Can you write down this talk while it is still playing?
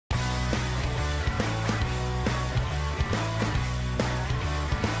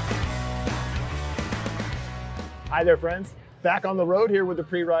Hi there, friends. Back on the road here with the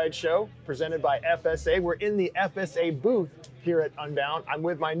Pre-Ride Show, presented by FSA. We're in the FSA booth here at Unbound. I'm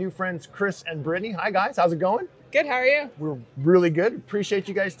with my new friends, Chris and Brittany. Hi, guys. How's it going? Good. How are you? We're really good. Appreciate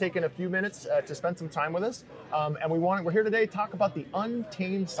you guys taking a few minutes to spend some time with us. And we're here today to talk about the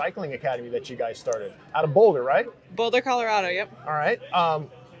Untamed Cycling Academy that you guys started out of Boulder, right? Boulder, Colorado. Yep. All right.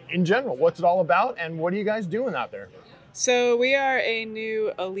 In general, what's it all about, and what are you guys doing out there? So we are a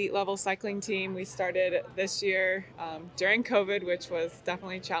new elite level cycling team. We started this year during COVID, which was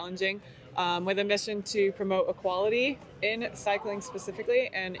definitely challenging, with a mission to promote equality in cycling specifically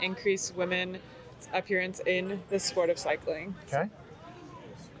and increase women's appearance in the sport of cycling. Okay.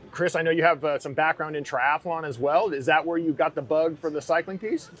 Chris, I know you have some background in triathlon as well. Is that where you got the bug for the cycling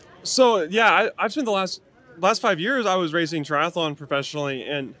piece? So yeah, I've spent the last 5 years I was racing triathlon professionally,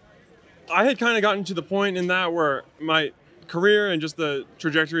 and I had kind of gotten to the point in that where my career and just the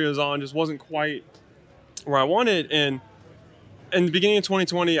trajectory I was on just wasn't quite where I wanted. And in the beginning of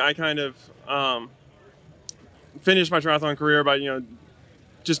 2020, I kind of finished my triathlon career by,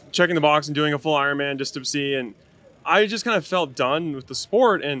 just checking the box and doing a full Ironman just to see. And I just kind of felt done with the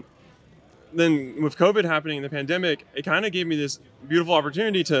sport. And then with COVID happening in the pandemic, it kind of gave me this beautiful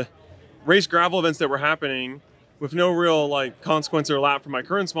opportunity to race gravel events that were happening with no real consequence or lap from my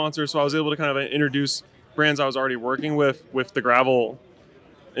current sponsor. So I was able to kind of introduce brands I was already working with the gravel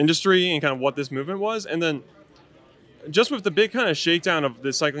industry and kind of what this movement was. And then just with the big kind of shakedown of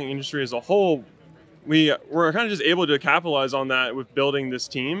the cycling industry as a whole, we were kind of just able to capitalize on that with building this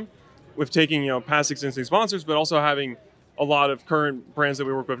team, with taking, past existing sponsors, but also having a lot of current brands that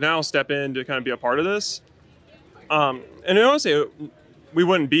we work with now step in to kind of be a part of this. And I honestly, we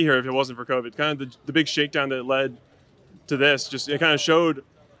wouldn't be here if it wasn't for COVID. Kind of the big shakedown that led to this, it kind of showed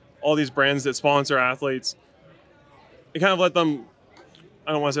all these brands that sponsor athletes. It kind of let them,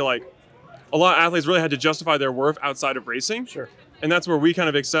 I don't want to say a lot of athletes really had to justify their worth outside of racing. Sure. And that's where we kind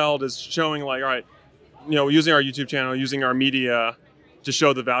of excelled, is showing all right, using our YouTube channel, using our media to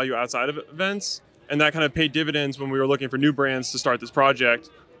show the value outside of events. And that kind of paid dividends when we were looking for new brands to start this project,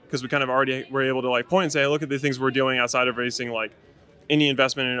 because we kind of already were able to point and say, look at the things we're doing outside of racing, any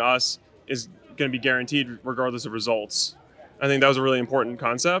investment in us is going to be guaranteed regardless of results. I think that was a really important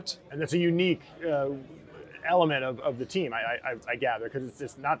concept. And that's a unique element of the team, I gather, because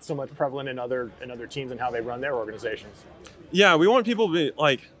it's not so much prevalent in other teams and how they run their organizations. Yeah, we want people to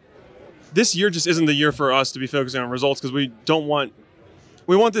be this year just isn't the year for us to be focusing on results, because we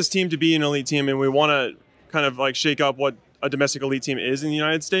want this team to be an elite team, and we want to kind of shake up what a domestic elite team is in the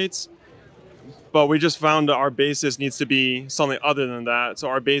United States. But we just found that our basis needs to be something other than that. So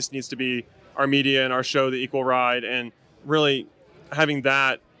our base needs to be our media and our show, The Equal Ride, and really having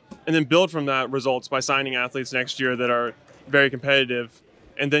that, and then build from that results by signing athletes next year that are very competitive,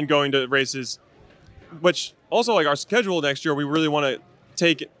 and then going to races, which also our schedule next year, we really want to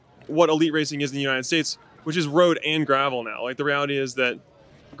take what elite racing is in the United States, which is road and gravel now. The reality is that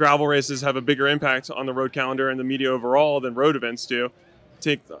gravel races have a bigger impact on the road calendar and the media overall than road events do.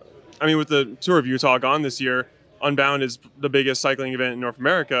 With the Tour of Utah gone this year, Unbound is the biggest cycling event in North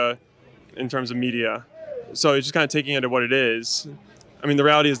America in terms of media. So it's just kind of taking it to what it is. The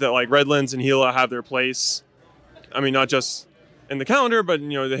reality is that Redlands and Gila have their place. Not just in the calendar, but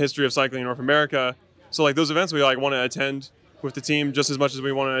the history of cycling in North America. So those events we want to attend with the team just as much as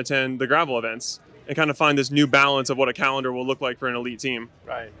we want to attend the gravel events, and kind of find this new balance of what a calendar will look like for an elite team.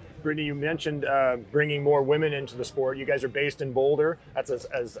 Right. Brittany, you mentioned bringing more women into the sport. You guys are based in Boulder. That's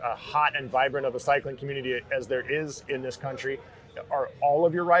as hot and vibrant of a cycling community as there is in this country. Are all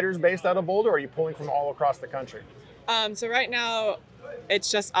of your riders based out of Boulder, or are you pulling from all across the country? So right now, it's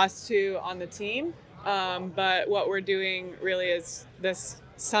just us two on the team. But what we're doing really is this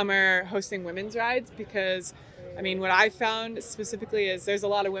summer hosting women's rides, because what I found specifically is there's a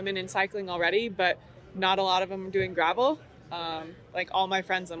lot of women in cycling already, but not a lot of them are doing gravel. All my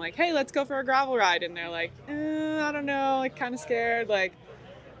friends, I'm like, hey, let's go for a gravel ride. And they're like, I don't know, kind of scared. I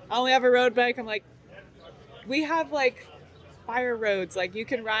only have a road bike. I'm like, we have fire roads. You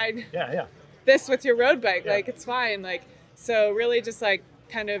can ride this with your road bike. Yeah. It's fine. So really just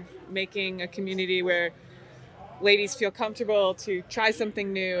kind of making a community where ladies feel comfortable to try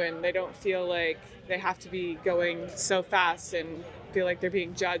something new, and they don't feel like they have to be going so fast and feel like they're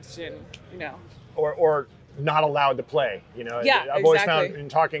being judged and, Or not allowed to play. Yeah, I've always found in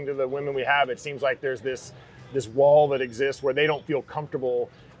talking to the women we have, it seems like there's this wall that exists where they don't feel comfortable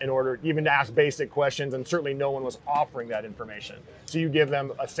in order even to ask basic questions, and certainly no one was offering that information. So you give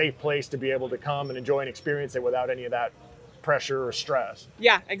them a safe place to be able to come and enjoy and experience it without any of that pressure or stress.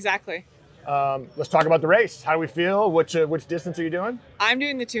 Yeah, exactly. Let's talk about the race. How do we feel? Which distance are you doing? I'm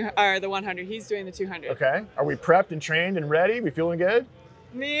doing the 100. He's doing the 200. Okay. Are we prepped and trained and ready? We feeling good?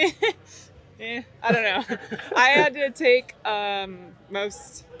 Me, I don't know. I had to take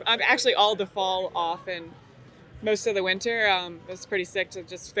actually all the fall off and most of the winter. I was pretty sick to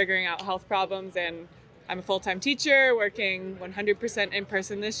just figuring out health problems, and I'm a full-time teacher working 100% in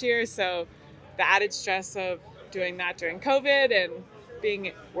person this year. So the added stress of doing that during COVID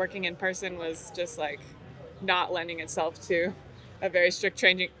and working in person was just like not lending itself to a very strict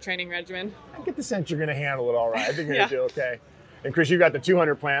training regimen. I get the sense you're going to handle it all right. I think you're Yeah. going to do okay. And Chris, you got the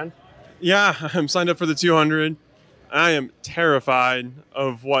 200 plan. Yeah, I'm signed up for the 200. I am terrified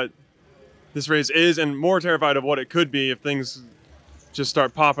of what this race is, and more terrified of what it could be if things just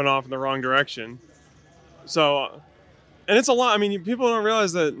start popping off in the wrong direction. So, and it's a lot. I mean, people don't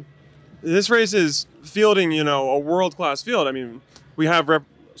realize that this race is fielding, a world-class field. I mean, we have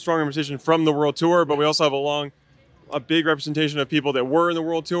strong representation from the World Tour, but we also have a big representation of people that were in the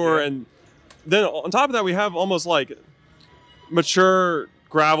World Tour. Yeah. And then on top of that, we have almost like mature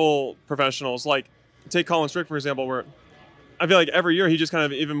gravel professionals. Like take Colin Strick, for example, where I feel like every year he just kind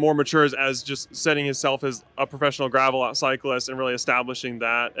of even more matures as just setting himself as a professional gravel cyclist and really establishing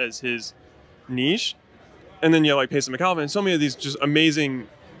that as his niche. And then you have like Payson McAlvin and so many of these just amazing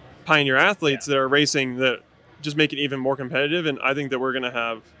pioneer athletes that are racing that just make it even more competitive. And I think that we're going to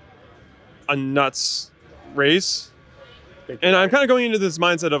have a nuts race. And I'm kind of going into this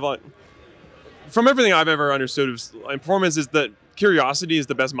mindset of like, from everything I've ever understood of performance, is that curiosity is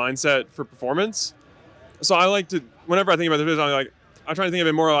the best mindset for performance. So I like to, whenever I think about this, I'm trying to think of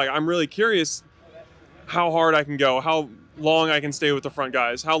it more like I'm really curious how hard I can go, how long I can stay with the front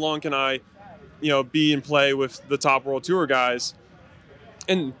guys, how long can I, be in play with the top World Tour guys.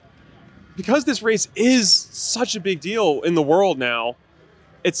 And because this race is such a big deal in the world now,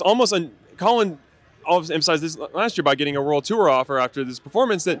 it's almost, Colin emphasized this last year by getting a World Tour offer after this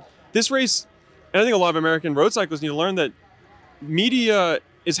performance, that this race, and I think a lot of American road cyclists need to learn that media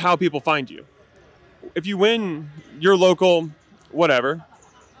is how people find you. If you win your local whatever,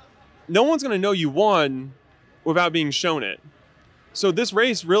 no one's going to know you won without being shown it. So this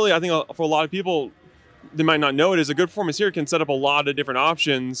race really, I think for a lot of people, they might not know it, is a good performance here can set up a lot of different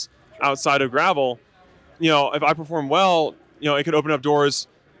options outside of gravel. If I perform well, it could open up doors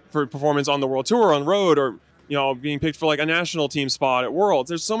for performance on the World Tour, on road, or, being picked for like a national team spot at Worlds.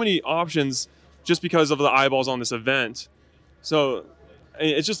 There's so many options just because of the eyeballs on this event. So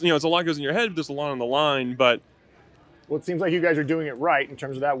it's just, it's a lot goes in your head, there's a lot on the line, but. Well, it seems like you guys are doing it right in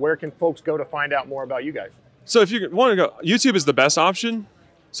terms of that. Where can folks go to find out more about you guys? So if you want to go, YouTube is the best option.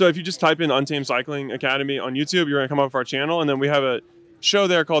 So if you just type in Untamed Cycling Academy on YouTube, you're going to come up with our channel. And then we have a show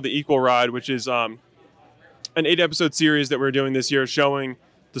there called The Equal Ride, which is an 8-episode series that we're doing this year, showing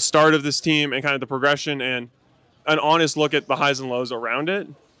the start of this team and kind of the progression and an honest look at the highs and lows around it.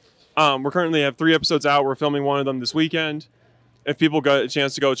 We're currently have 3 episodes out. We're filming one of them this weekend. If people get a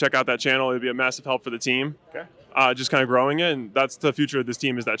chance to go check out that channel, it would be a massive help for the team. Okay. Just kind of growing it. And that's the future of this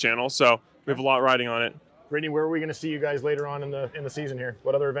team, is that channel. So we have a lot riding on it. Brittany, where are we going to see you guys later on in the season here?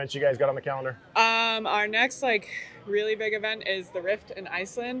 What other events you guys got on the calendar? Our next really big event is the Rift in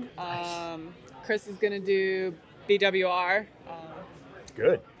Iceland. Chris is going to do BWR.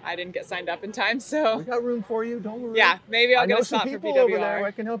 Good. I didn't get signed up in time, so We got room for you. Don't worry. yeah, maybe I'll I get know a some spot for people over there. BWR.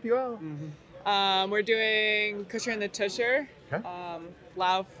 I can help you out. We're doing Kusher and the Tusher. Okay.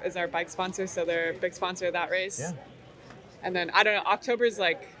 Lauf is our bike sponsor, so they're a big sponsor of that race. Yeah. And then I don't know, October's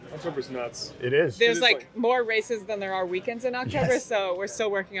October's nuts. It is. there's is like- more races than there are weekends in October, Yes. so we're still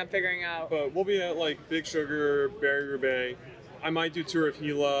working on figuring out. But we'll be at like Big Sugar, Barrier Bay. I might do Tour of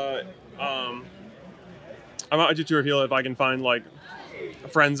Gila. I might do Tour of Gila if I can find like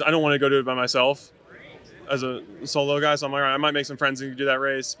friends. I don't want to go do it by myself as a solo guy, so I'm like, all right, I might make some friends and do that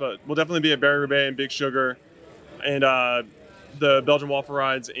race. But we'll definitely be at Barrier Bay and Big Sugar, and the Belgian Waffle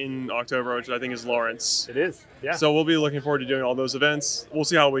Rides in October, which I think is Lawrence. It is. Yeah. So we'll be looking forward to doing all those events. We'll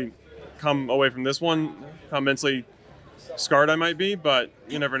see how we come away from this one, how mentally scarred I might be, but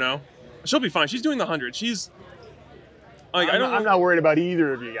you never know. She'll be fine. She's doing the 100. She's like, I'm not worried about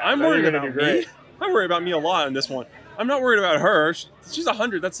either of you guys. I'm I think worried you're gonna about do great. me. I worry about me a lot in this one. I'm not worried about her. She's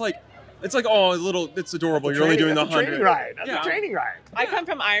 100. That's like, it's like, oh, it's adorable. You're only doing the 100. Training ride. That's Yeah. a training ride. I come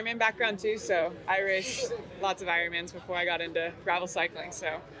from Ironman background too, so I raced lots of Ironmans before I got into gravel cycling.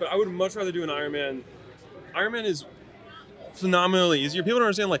 So But I would much rather do an Ironman. Ironman is phenomenally easier. People don't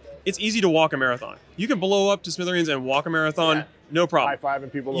understand, like, it's easy to walk a marathon. You can blow up to smithereens and walk a marathon, Yeah. no problem.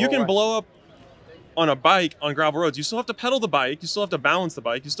 High-fiving people. the You whole can way. blow up on a bike on gravel roads. You still have to pedal the bike. You still have to balance the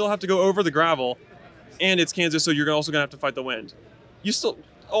bike. You still have to go over the gravel. And it's Kansas, so you're also going to have to fight the wind.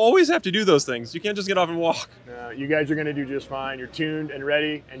 always have to do those things. You can't just get off and walk. You guys are going to do just fine. You're tuned and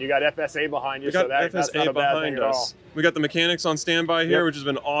ready, and you got FSA behind you, We got so that's FSA not a bad thing behind at all. us. We got the mechanics on standby here, Yep. which has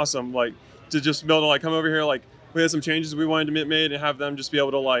been awesome. Like to just be able to like come over here, like we had some changes we wanted to get made and have them just be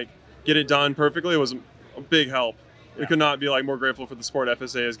able to like get it done perfectly. It was a big help. We could not be like more grateful for the support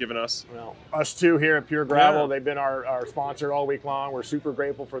FSA has given us. Well, us too here at Pure Gravel. Yeah. They've been our sponsor all week long. We're super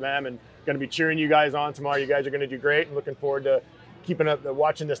grateful for them and going to be cheering you guys on tomorrow. You guys are going to do great and looking forward to keeping up,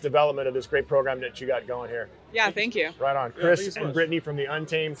 watching this development of this great program that you got going here. Yeah, thank you. Right on. thank Chris you so and much. Brittany from the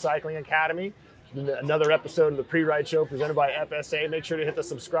Untamed Cycling Academy. Another episode of the Pre-Ride Show presented by FSA. Make sure to hit the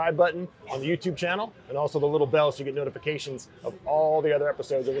subscribe button on the YouTube channel and also the little bell so you get notifications of all the other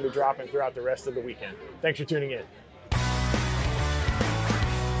episodes that are going to be dropping throughout the rest of the weekend. Thanks for tuning in.